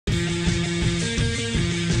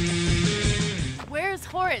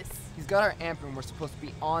Horace? He's got our amp and we're supposed to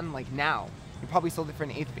be on like now. He probably sold it for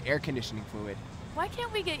an eighth of air conditioning fluid. Why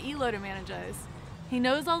can't we get Elo to manage us? He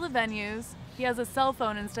knows all the venues. He has a cell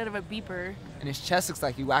phone instead of a beeper. And his chest looks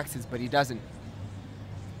like he waxes, but he doesn't.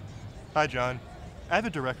 Hi, John. I have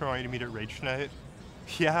a director I want you to meet at Rage tonight.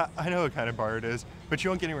 Yeah, I know what kind of bar it is, but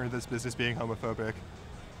you won't get anywhere in this business being homophobic.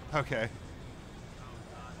 Okay.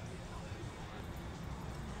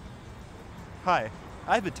 Hi,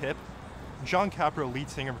 I have a tip. John Capra, lead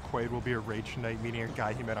singer of Quaid, will be at Rage tonight meeting a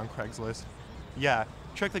guy he met on Craigslist. Yeah,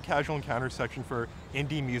 check the casual encounter section for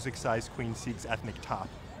indie music size Queen Seek's ethnic top.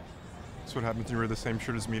 That's what happens when you wear the same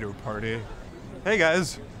shirt as me to a party. Hey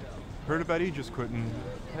guys, heard about Aegis quitting.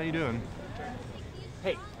 How you doing?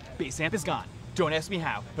 Hey, bass amp is gone. Don't ask me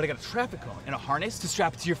how, but I got a traffic cone and a harness to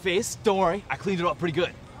strap it to your face. Don't worry, I cleaned it up pretty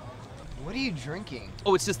good. What are you drinking?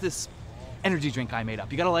 Oh, it's just this energy drink I made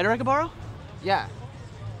up. You got a lighter I can borrow? Yeah.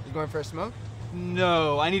 You going for a smoke?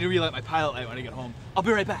 No, I need to relight my pilot light when I get home. I'll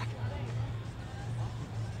be right back.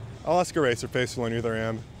 I'll ask a racer face when either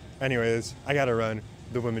am. Anyways, I gotta run.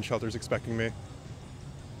 The women's shelter's expecting me.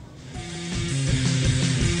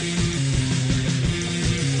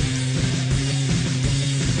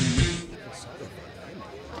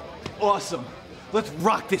 Awesome. Let's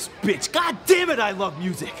rock this bitch. God damn it, I love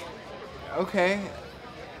music. Okay.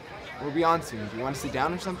 We'll be on soon. Do you want to sit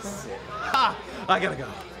down or something? Ha! I gotta go.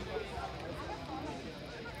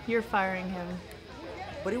 You're firing him.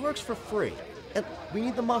 But he works for free. And we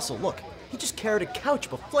need the muscle. Look, he just carried a couch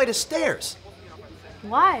up a flight of stairs.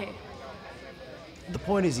 Why? The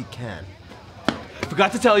point is he can.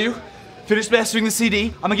 Forgot to tell you. Finished mastering the CD.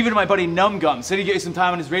 I'm gonna give it to my buddy Numb Gum. Said he'd get you some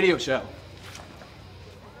time on his radio show.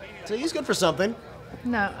 So he's good for something.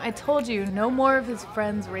 No, I told you, no more of his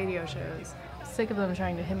friends' radio shows. Sick of them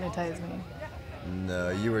trying to hypnotize me. No,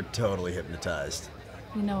 you were totally hypnotized.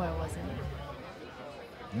 You know I wasn't.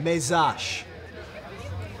 Message.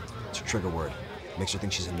 It's a trigger word. Makes her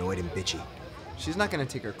think she's annoyed and bitchy. She's not gonna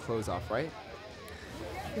take her clothes off, right?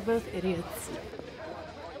 You're both idiots.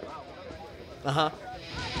 Uh-huh.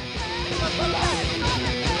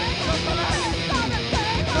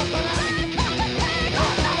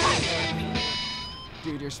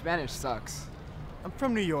 Dude, your Spanish sucks. I'm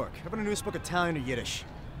from New York. Everyone knew spoke Italian or Yiddish.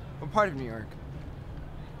 What part of New York?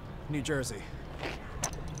 New Jersey.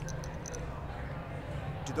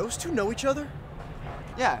 Do those two know each other?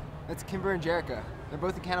 Yeah, that's Kimber and Jerica. They're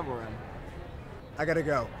both in Cannibal Run. I gotta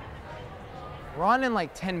go. We're on in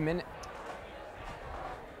like 10 minutes.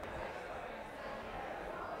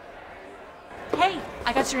 Hey,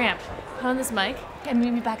 I got your amp. Put on this mic and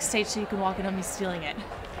meet me backstage so you can walk in on me stealing it.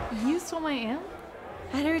 You stole my amp?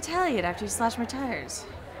 I had to retaliate after you slashed my tires.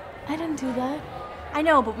 I didn't do that. I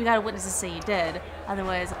know, but we got witnesses to say you did.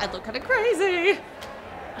 Otherwise, I'd look kind of crazy.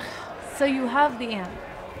 So you have the amp.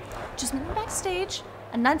 Just meet me backstage,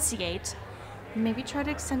 enunciate, maybe try to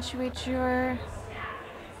accentuate your...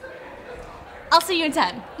 I'll see you in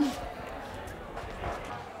 10.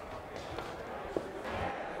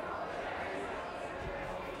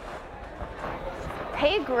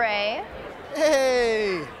 Hey, Gray.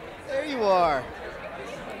 Hey! There you are.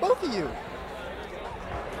 Both of you.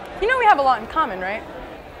 You know we have a lot in common, right?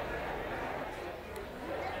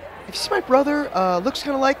 If you see my brother, looks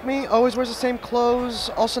kind of like me, always wears the same clothes,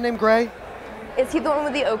 also named Gray. Is he the one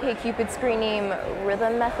with the OkCupid screen name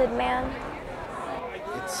Rhythm Method Man?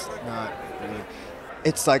 It's not really.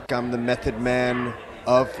 It's like I'm the method man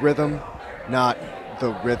of rhythm, not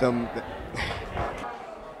the rhythm.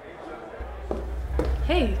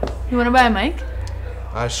 Hey, you want to buy a mic?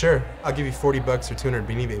 Sure. I'll give you $40 or 200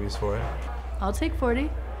 Beanie Babies for it. I'll take 40.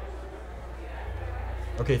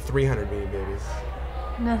 Okay, 300 Beanie Babies.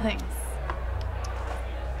 No thanks.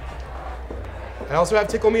 I also have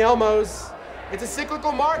Tickle Me Elmos. It's a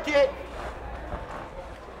cyclical market.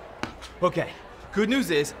 Okay, good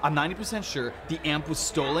news is I'm 90% sure the amp was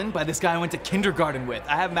stolen by this guy I went to kindergarten with.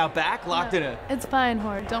 I have him out back, locked in a... It's fine,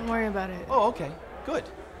 Hort. Don't worry about it. Oh, okay, good.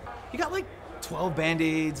 You got like 12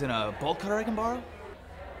 Band-Aids and a bolt cutter I can borrow?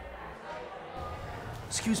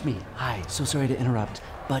 Excuse me. Hi. So sorry to interrupt,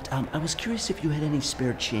 but I was curious if you had any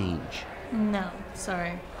spare change. No,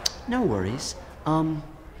 sorry. No worries.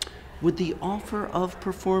 Would the offer of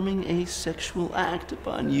performing a sexual act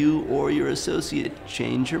upon you or your associate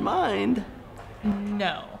change your mind?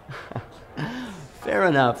 No. Fair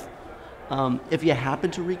enough. If you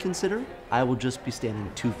happen to reconsider, I will just be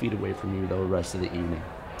standing 2 feet away from you the rest of the evening.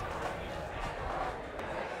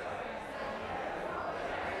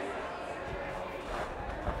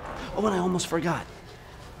 Oh, and I almost forgot.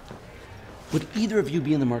 Would either of you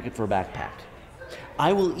be in the market for a backpack?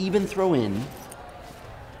 I will even throw in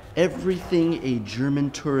Everything a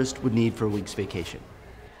German tourist would need for a week's vacation.